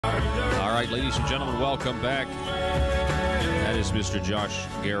right, ladies and gentlemen, welcome back. That is Mr. Josh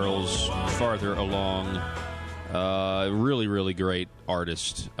Garrels, Farther Along. Really, really great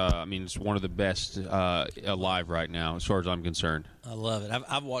artist. I mean, it's one of the best alive right now, as far as I'm concerned. I love it.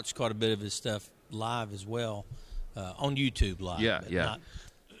 I've watched quite a bit of his stuff live as well, on YouTube live. Yeah.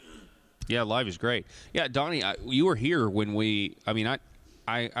 Yeah, live is great. Yeah, Donnie, you were here when we. I mean,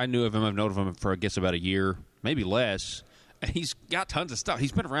 I knew of him. I've known of him for I guess about a year, maybe less. And he's got tons of stuff.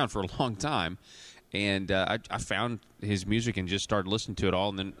 He's been around for a long time. And I found his music and just started listening to it all.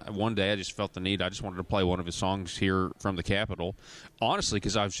 And then one day I just felt the need. I just wanted to play one of his songs here from the Capitol. Honestly,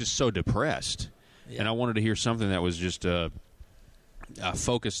 because I was just so depressed. Yeah. And I wanted to hear something that was just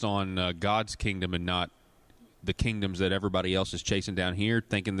focused on God's kingdom and not the kingdoms that everybody else is chasing down here,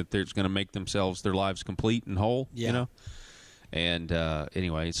 thinking that they're going to make their lives complete and whole, you know? And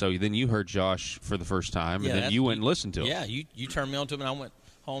anyway, so then you heard Josh for the first time, and then you went and listened to him. Yeah, you turned me on to him, and I went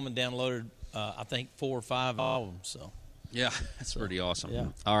home and downloaded, I think, 4 or 5 albums. So yeah, that's pretty awesome. Yeah.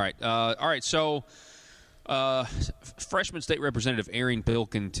 All right. So freshman state representative Aaron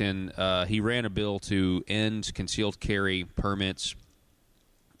Pilkington, he ran a bill to end concealed carry permits,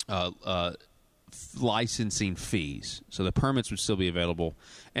 licensing fees. So the permits would still be available,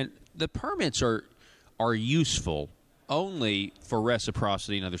 and the permits are useful only for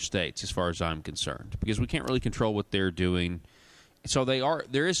reciprocity in other states, as far as I'm concerned, because we can't really control what they're doing. So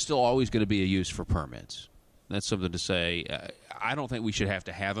there is still always going to be a use for permits. That's something to say. I don't think we should have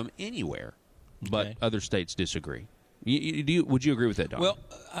to have them anywhere, but other states disagree. Would you agree with that, Don? Well,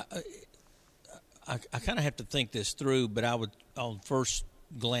 I kind of have to think this through, but I would, on first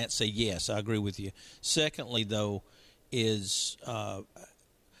glance, say yes, I agree with you. Secondly, though, is I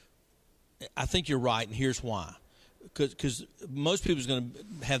think you're right, and here's why. Because most people's going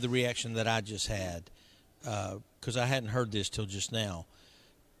to have the reaction that I just had, because I hadn't heard this till just now.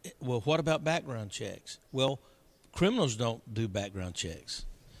 Well, what about background checks? Well, criminals don't do background checks.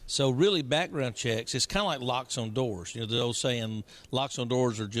 So really, background checks, it's kind of like locks on doors. You know, the old saying, locks on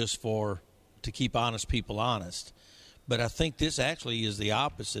doors are just to keep honest people honest. But I think this actually is the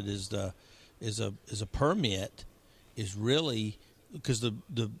opposite. Is a permit is really, because the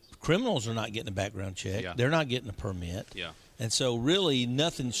criminals are not getting a background check. Yeah. They're not getting a permit. Yeah. And so really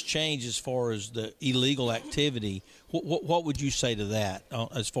nothing's changed as far as the illegal activity. What would you say to that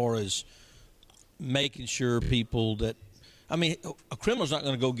as far as making sure people that – I mean, a criminal's not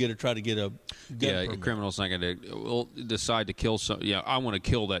going to try to get a gun permit. A criminal's not going to decide to kill some. Yeah, I want to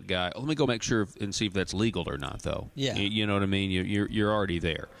kill that guy. Let me go make sure and see if that's legal or not, though. Yeah, you know what I mean. You're already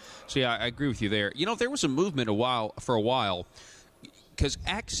there. So yeah, I agree with you there. You know, there was a movement for a while, because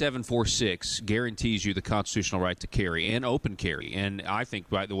Act 746 guarantees you the constitutional right to carry and open carry, and I think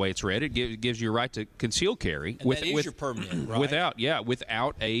by the way it's read, it gives you a right to conceal carry with your permit, right? without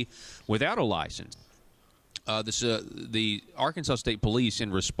a license. The Arkansas State Police,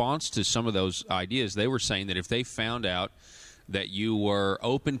 in response to some of those ideas, they were saying that if they found out that you were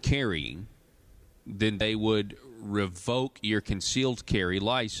open carrying, then they would revoke your concealed carry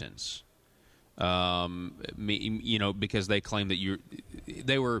license. Because they claimed that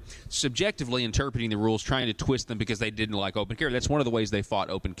they were subjectively interpreting the rules, trying to twist them because they didn't like open carry. That's one of the ways they fought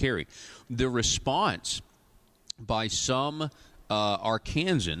open carry. The response by some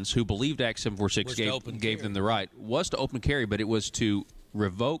Arkansans who believed Act 746 gave them the right was to open carry, but it was to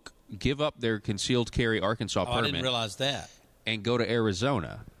give up their concealed carry Arkansas permit. I didn't realize that. And go to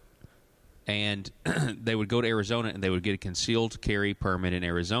Arizona. And they would go to Arizona and they would get a concealed carry permit in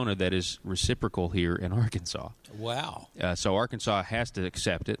Arizona that is reciprocal here in Arkansas. Wow. So Arkansas has to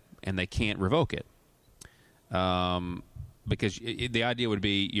accept it, and they can't revoke it. Because the idea would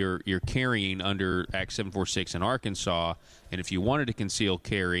be you're carrying under Act 746 in Arkansas, and if you wanted to conceal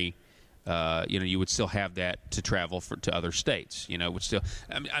carry, you would still have that to travel to other states.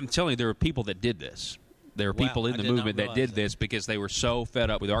 I'm telling you, there are people that did this. There are people in the movement that did this because they were so fed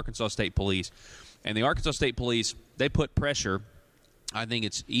up with the Arkansas State Police. And the Arkansas State Police, they put pressure. I think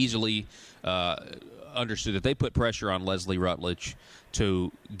it's easily understood that they put pressure on Leslie Rutledge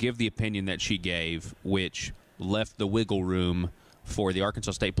to give the opinion that she gave, which left the wiggle room for the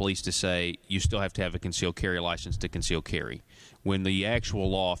Arkansas State Police to say you still have to have a concealed carry license to conceal carry. When the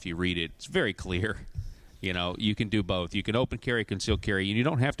actual law, if you read it, it's very clear. You can do both. You can open carry, conceal carry, and you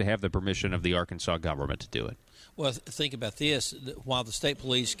don't have to have the permission of the Arkansas government to do it. Well, think about this. While the state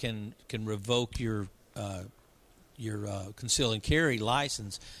police can revoke your conceal and carry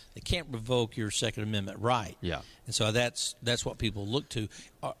license, they can't revoke your Second Amendment right. Yeah. And so that's what people look to.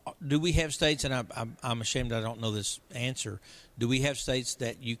 Do we have states, and I'm ashamed I don't know this answer, do we have states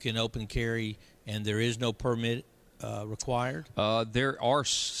that you can open carry and there is no permit required? There are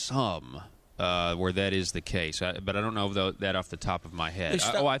some where that is the case, but I don't know that off the top of my head.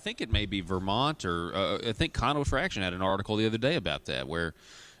 I think it may be Vermont, or I think Conoway for Action had an article the other day about that, where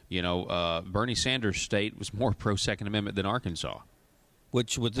Bernie Sanders' state was more pro-Second Amendment than Arkansas.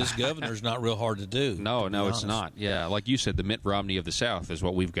 Which, with this governor, is not real hard to do. No, it's not. Yeah, like you said, the Mitt Romney of the South is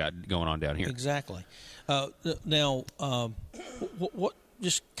what we've got going on down here. Exactly. Now, what?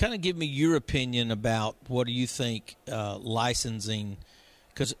 Just kind of give me your opinion about what do you think licensing?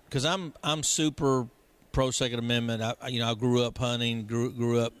 Because I'm super pro Second Amendment. I grew up hunting.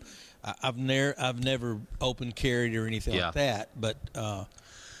 Grew up. I've never open carried or anything like that. But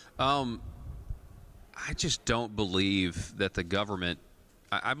I just don't believe that the government.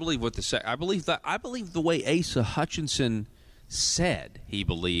 I believe the way Asa Hutchinson said he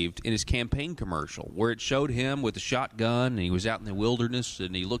believed in his campaign commercial, where it showed him with a shotgun and he was out in the wilderness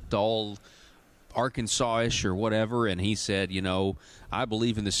and he looked all Arkansas-ish or whatever, and he said, I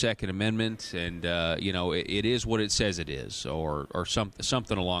believe in the Second Amendment, and it is what it says it is, or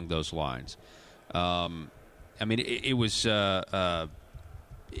something along those lines. It was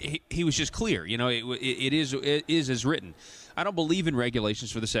he was just clear. It is as written. I don't believe in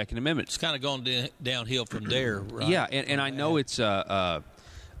regulations for the Second Amendment. It's kind of gone downhill from there, right? Yeah, and I know it's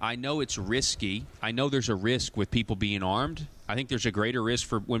risky. I know there's a risk with people being armed. I think there's a greater risk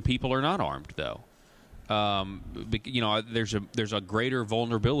for when people are not armed, though. There's a greater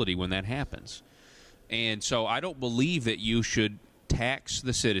vulnerability when that happens, and so I don't believe that you should tax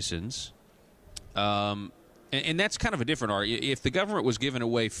the citizens. And that's kind of a different argument. If the government was giving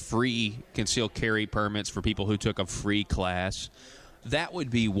away free concealed carry permits for people who took a free class, that would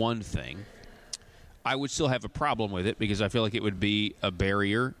be one thing. I would still have a problem with it because I feel like it would be a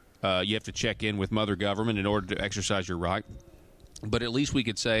barrier. You have to check in with Mother Government in order to exercise your right. But at least we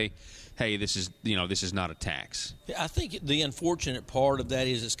could say, hey, this is not a tax. I think the unfortunate part of that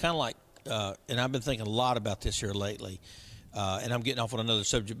is it's kind of like, and I've been thinking a lot about this here lately, and I'm getting off on another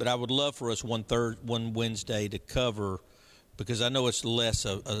subject, but I would love for us one Wednesday to cover, because I know it's less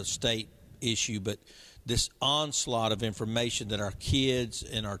a state issue, but this onslaught of information that our kids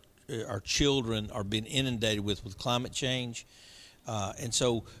and our children are being inundated with climate change. And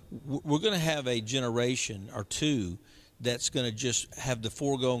so we're going to have a generation or two that's going to just have the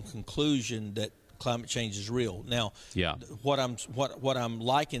foregone conclusion that climate change is real. Now, what I'm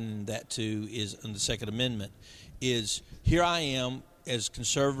likening that to is, in the Second Amendment, is here I am, as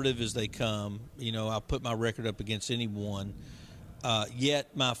conservative as they come. I'll put my record up against anyone.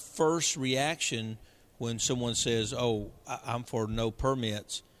 Yet my first reaction when someone says, "Oh, I'm for no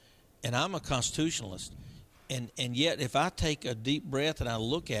permits," and I'm a constitutionalist, and yet if I take a deep breath and I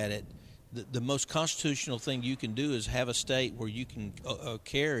look at it, the most constitutional thing you can do is have a state where you can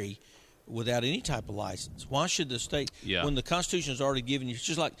carry without any type of license. Why should the state, when the Constitution has already given you, it's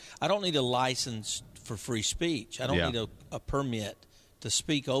just like, I don't need a license for free speech. I don't need a permit to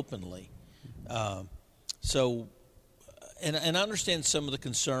speak openly. And I understand some of the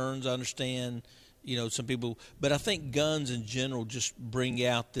concerns. I understand, some people, but I think guns in general just bring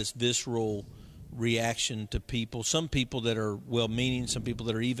out this visceral reaction to people. Some people that are well-meaning, some people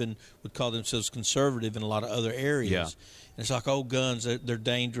that are even would call themselves conservative in a lot of other areas. Yeah. And it's like, oh, guns, they're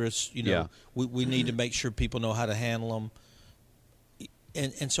dangerous. We need to make sure people know how to handle them.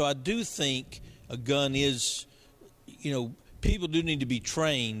 And so I do think a gun is, people do need to be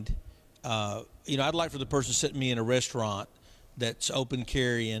trained. I'd like for the person sitting me in a restaurant that's open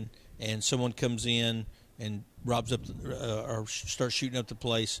carrying and someone comes in and robs up or starts shooting up the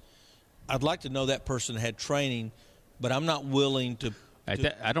place. I'd like to know that person had training, but I'm not willing to.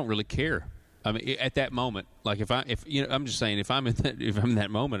 I don't really care. I mean, at that moment, like I'm just saying, if I'm in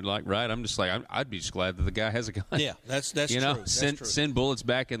that moment, like, right, I'm just like, I'd be just glad that the guy has a gun. Yeah, that's true. That's true. Send bullets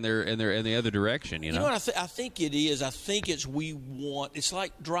back in the other direction. You know what I think it is. I think it's it's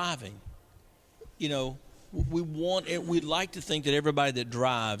like driving. We'd like to think that everybody that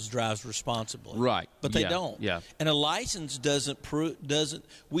drives responsibly, right? But they don't. Yeah. And a license doesn't.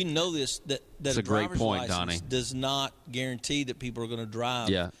 We know this that a driver's license, Donnie, does not guarantee that people are going to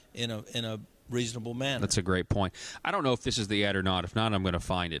drive in a reasonable manner. That's a great point. I don't know if this is the ad or not. If not, I'm going to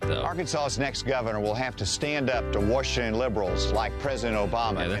find it, though. Arkansas's next governor will have to stand up to Washington liberals like President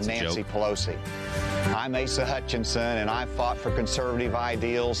Obama and Nancy Pelosi. I'm Asa Hutchinson, and I've fought for conservative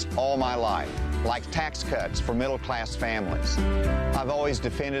ideals all my life, like tax cuts for middle-class families. I've always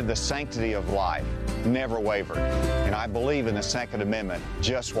defended the sanctity of life, never wavered, and I believe in the Second Amendment,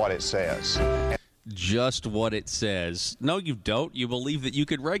 just what it says. just what it says. No, you don't. You believe that you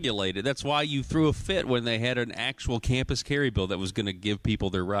could regulate it. That's why you threw a fit when they had an actual campus carry bill that was going to give people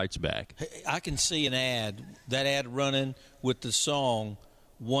their rights back. I can see that ad running with the song,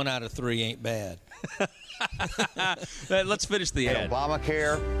 1 out of 3 ain't bad. Let's finish the ad.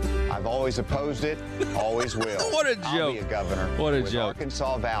 Obamacare, I've always opposed it, always will. What a joke. I'll be a governor What a with joke.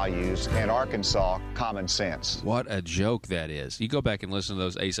 Arkansas values and Arkansas common sense. What a joke that is. You go back and listen to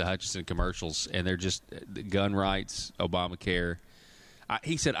those Asa Hutchinson commercials, and they're just gun rights, Obamacare.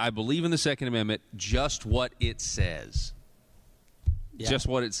 He said, I believe in the Second Amendment, just what it says. Yeah. Just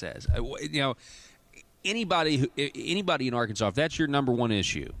what it says. You know, anybody in Arkansas, if that's your number one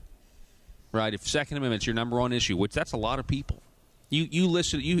issue, right, if Second Amendment's your number one issue, which that's a lot of people, you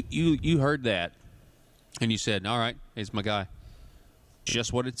listened, you heard that, and you said, all right, he's my guy.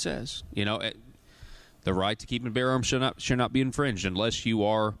 Just what it says. You know, the right to keep and bear arms should not be infringed unless you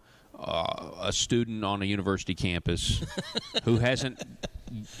are a student on a university campus who hasn't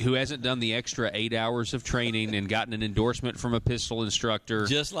done the extra 8 hours of training and gotten an endorsement from a pistol instructor.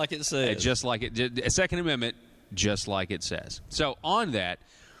 Just like it says. Just like it. Second Amendment, just like it says. So on that,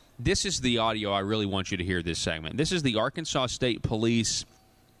 this is the audio I really want you to hear this segment. This is the Arkansas State Police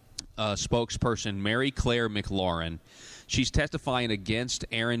spokesperson, Mary Claire McLaurin. She's testifying against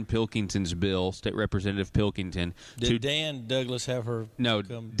Aaron Pilkington's bill, State Representative Pilkington. Did Dan Douglas have her No,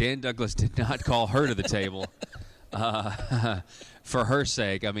 come? Dan Douglas did not call her to the table for her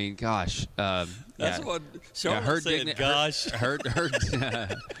sake. I mean, gosh. That's what Charlotte said, gosh.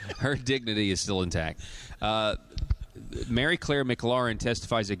 Her dignity is still intact. Mary Claire McLaurin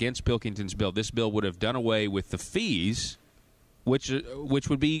testifies against Pilkington's bill. This bill would have done away with the fees, which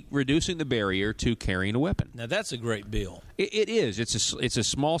would be reducing the barrier to carrying a weapon. Now, that's a great bill. It is. It's a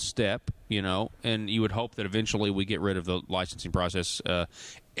small step, you know, and you would hope that eventually we get rid of the licensing process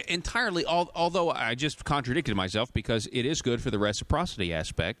entirely, although I just contradicted myself because it is good for the reciprocity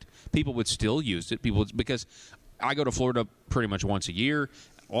aspect. People would still use it. Because I go to Florida pretty much once a year.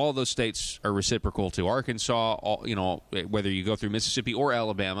 All those states are reciprocal to Arkansas, you know, whether you go through Mississippi or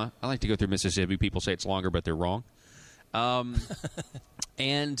Alabama. I like to go through Mississippi. People say it's longer, but they're wrong. So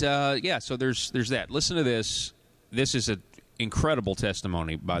there's that. Listen to this. This is an incredible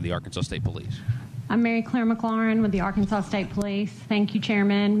testimony by the Arkansas State Police. I'm Mary Claire McLaurin with the Arkansas State Police. Thank you,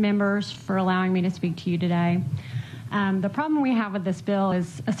 Chairman, members, for allowing me to speak to you today. The problem we have with this bill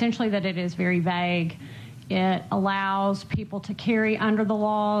is essentially that it is very vague. It allows people to carry under the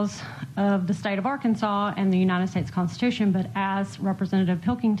laws of the state of Arkansas and the United States Constitution, but as Representative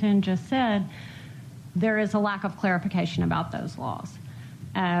Pilkington just said, there is a lack of clarification about those laws.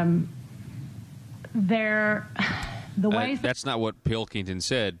 That's not what Pilkington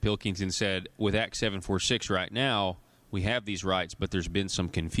said. Pilkington said, with Act 746 right now, we have these rights, but there's been some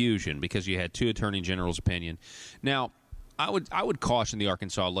confusion because you had two attorney generals' opinion. Now, I would caution the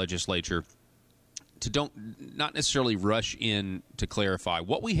Arkansas legislature to not necessarily rush in to clarify.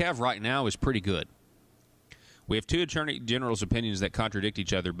 What we have right now is pretty good. We have two attorney generals' opinions that contradict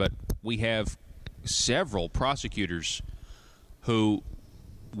each other, but we have several prosecutors who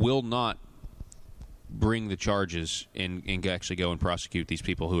will not bring the charges and actually go and prosecute these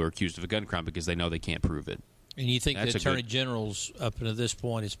people who are accused of a gun crime because they know they can't prove it. And you think the attorney generals, up to this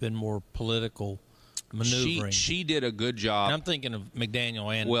point, it's been more political maneuvering? She did a good job. And I'm thinking of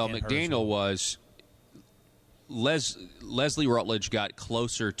McDaniel and McDaniel was. Leslie Rutledge got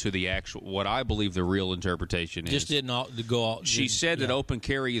closer to the actual, what I believe the real interpretation is. Just didn't go out. She said that open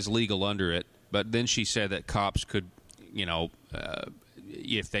carry is legal under it, but then she said that cops could,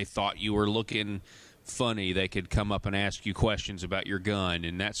 if they thought you were looking funny, they could come up and ask you questions about your gun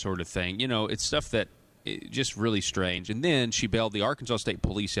and that sort of thing. You know, it's stuff that just really strange. And then she bailed the Arkansas State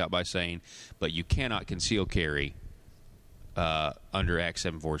Police out by saying, but you cannot conceal carry under Act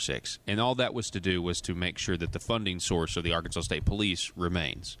 746. And all that was to do was to make sure that the funding source of the Arkansas State Police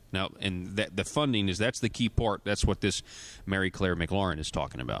remains. Now, and that the funding that's the key part. That's what this Mary Claire McLaurin is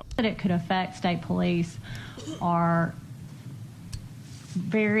talking about. That it could affect state police are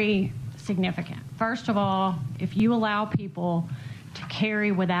very significant. First of all, if you allow people to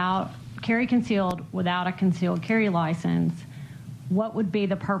carry concealed without a concealed carry license, what would be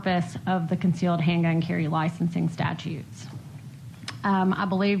the purpose of the concealed handgun carry licensing statutes? I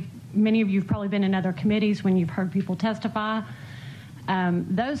believe many of you have probably been in other committees when you've heard people testify.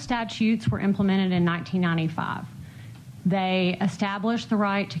 Those statutes were implemented in 1995. They established the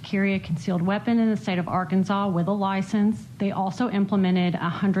right to carry a concealed weapon in the state of Arkansas with a license. They also implemented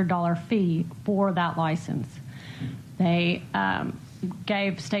a $100 fee for that license. They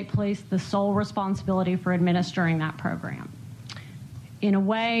gave state police the sole responsibility for administering that program. in a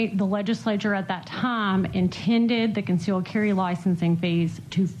way, the legislature at that time intended the concealed carry licensing fees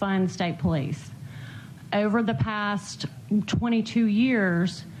to fund state police. Over the past 22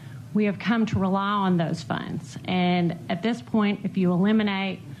 years, we have come to rely on those funds. And at this point, if you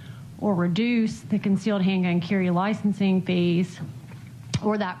eliminate or reduce the concealed handgun carry licensing fees,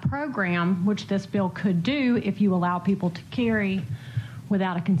 or that program, which this bill could do if you allow people to carry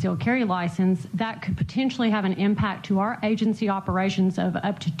without a concealed carry license, that could potentially have an impact to our agency operations of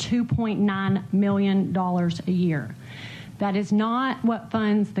up to $2.9 million a year. That is not what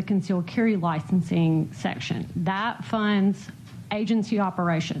funds the concealed carry licensing section. That funds agency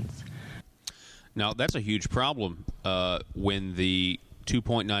operations. Now, that's a huge problem when the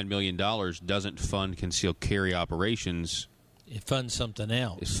 $2.9 million doesn't fund concealed carry operations. It funds something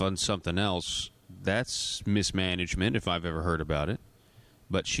else. It funds something else. That's mismanagement, if I've ever heard about it.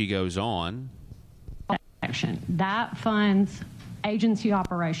 But she goes on. That funds agency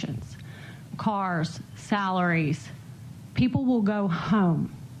operations, cars, salaries. People will go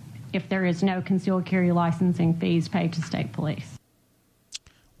home if there is no concealed carry licensing fees paid to state police.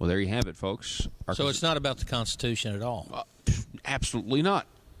 Well, there you have it, folks. So it's not about the Constitution at all? Absolutely not.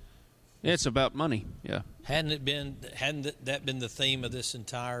 It's about money, yeah. Hadn't that been the theme of this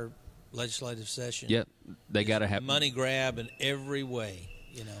entire legislative session? Yeah, they got to have money grab in every way,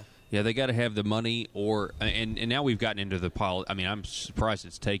 you know. Yeah, they got to have the money, and now we've gotten into the I mean, I'm surprised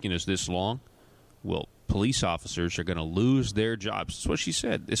it's taken us this long. Well, police officers are going to lose their jobs. That's what she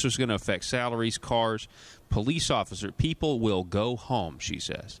said. This was going to affect salaries, cars. People will go home, she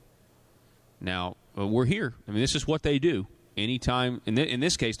says. Now, we're here. I mean, this is what they do. Anytime, in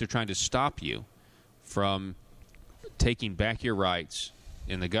this case, they're trying to stop you from taking back your rights,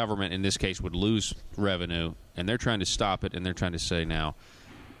 and the government, in this case, would lose revenue, and they're trying to stop it, and they're trying to say now,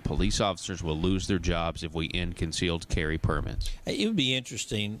 police officers will lose their jobs if we end concealed carry permits. It would be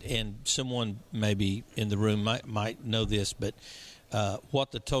interesting, and someone maybe in the room might know this, but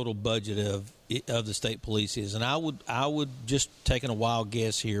what the total budget of the state police is. And I would just taking a wild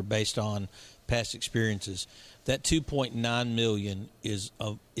guess here based on past experiences. That $2.9 million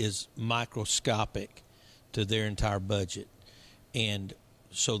is microscopic to their entire budget, and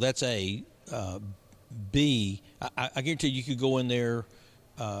so that's A. B. I guarantee you could go in there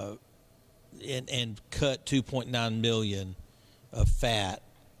and cut $2.9 million of fat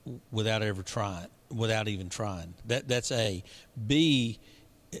without even trying. That's A. B.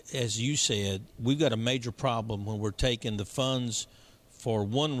 As you said, we've got a major problem when we're taking the funds for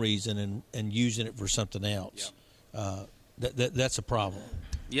one reason and using it for something else. Yeah. That's a problem.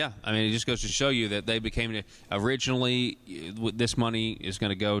 Yeah, I mean, it just goes to show you that they became originally this money is going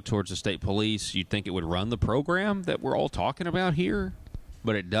to go towards the state police. You'd think it would run the program that we're all talking about here,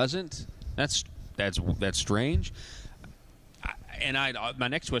 but it doesn't. That's strange. My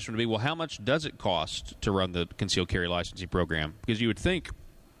next question would be, well, how much does it cost to run the concealed carry licensing program? Because you would think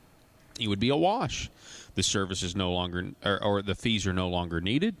it would be a wash. The service is no longer, or the fees are no longer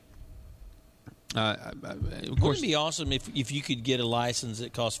needed. Of course, wouldn't it be awesome if you could get a license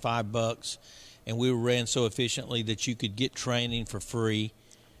that cost $5 and we ran so efficiently that you could get training for free,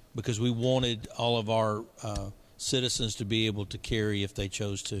 because we wanted all of our citizens to be able to carry if they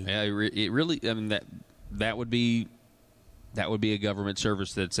chose to. Yeah, it really. I mean, that would be a government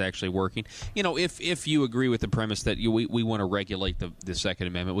service that's actually working. You know, if you agree with the premise that we want to regulate the Second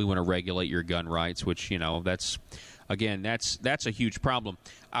Amendment, we want to regulate your gun rights, which, you know, that's a huge problem.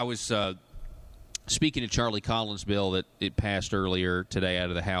 I was speaking to Charlie Collins' bill that it passed earlier today out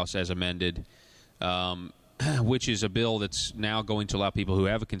of the House as amended, which is a bill that's now going to allow people who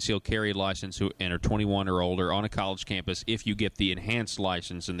have a concealed carry license and are 21 or older on a college campus, if you get the enhanced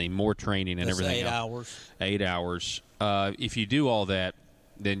license and the more training and everything else. 8 hours. If you do all that,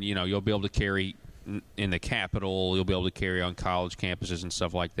 then, you know, you'll be able to carry in the Capitol. You'll be able to carry on college campuses and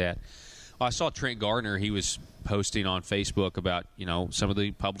stuff like that. I saw Trent Gardner. He was posting on Facebook about, you know, some of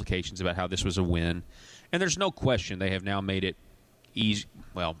the publications about how this was a win. And there's no question they have now made it easy.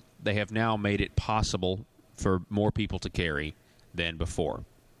 Well, they have now made it possible for more people to carry than before.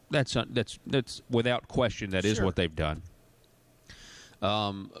 That's without question, that is what they've done.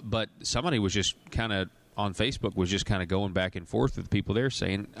 But somebody was just kind of on Facebook was just kind of going back and forth with people there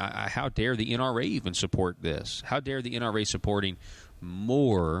saying, how dare the NRA even support this? How dare the NRA supporting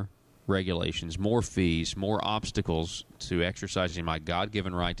more regulations, more fees, more obstacles to exercising my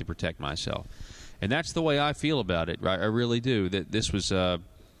God-given right to protect myself? And that's the way I feel about it. I really do. That this was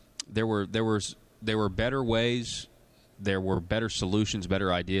there were better ways, there were better solutions,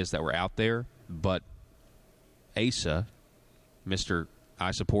 better ideas that were out there, but Asa, Mr.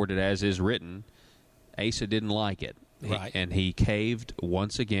 I support it as is written, Asa didn't like it. Right. And he caved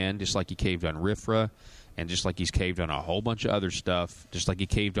once again, just like he caved on RFRA, and just like he's caved on a whole bunch of other stuff, just like he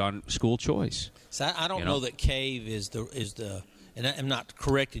caved on school choice. So I don't know that cave is the. And I'm not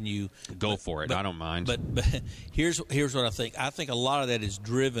correcting you. Go for it. I don't mind. But here's what I think. I think a lot of that is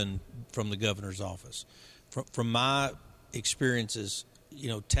driven from the governor's office. From my experiences,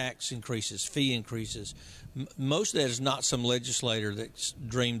 tax increases, fee increases. Most of that is not some legislator that's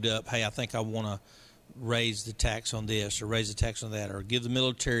dreamed up, hey, I think I want to raise the tax on this or raise the tax on that or give the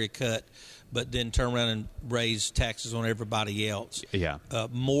military a cut, but then turn around and raise taxes on everybody else. Yeah.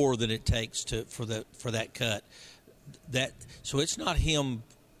 More than it takes for that cut. So it's not him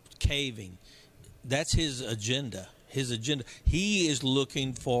caving. That's his agenda. He is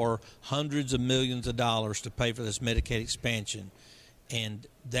looking for hundreds of millions of dollars to pay for this Medicaid expansion, and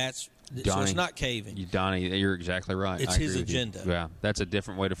so it's not caving. Donnie, you're exactly right. It's his agenda. Yeah, that's a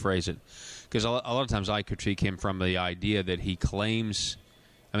different way to phrase it. Because a lot of times I critique him from the idea that he claims.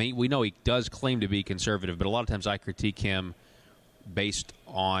 I mean, we know he does claim to be conservative, but a lot of times I critique him based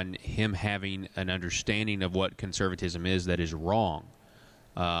on him having an understanding of what conservatism is that is wrong.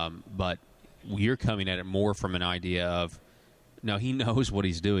 But you're coming at it more from an idea of, no, he knows what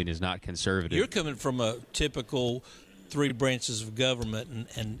he's doing is not conservative. You're coming from a typical three branches of government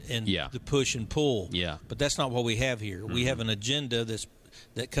and the push and pull. Yeah. But that's not what we have here. We have an agenda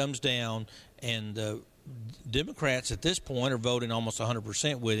that comes down, and Democrats at this point are voting almost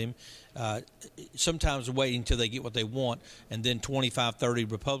 100% with him. Sometimes waiting until they get what they want, and then 25, 30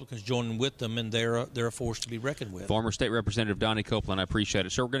 Republicans joining with them, and they're a force to be reckoned with. Former State Representative Donnie Copeland, I appreciate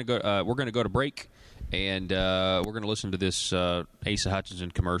it. So we're going to go to break, and we're going to listen to this Asa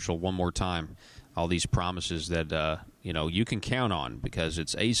Hutchinson commercial one more time. All these promises that you can count on, because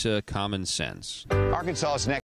it's Asa Common Sense. Arkansas's next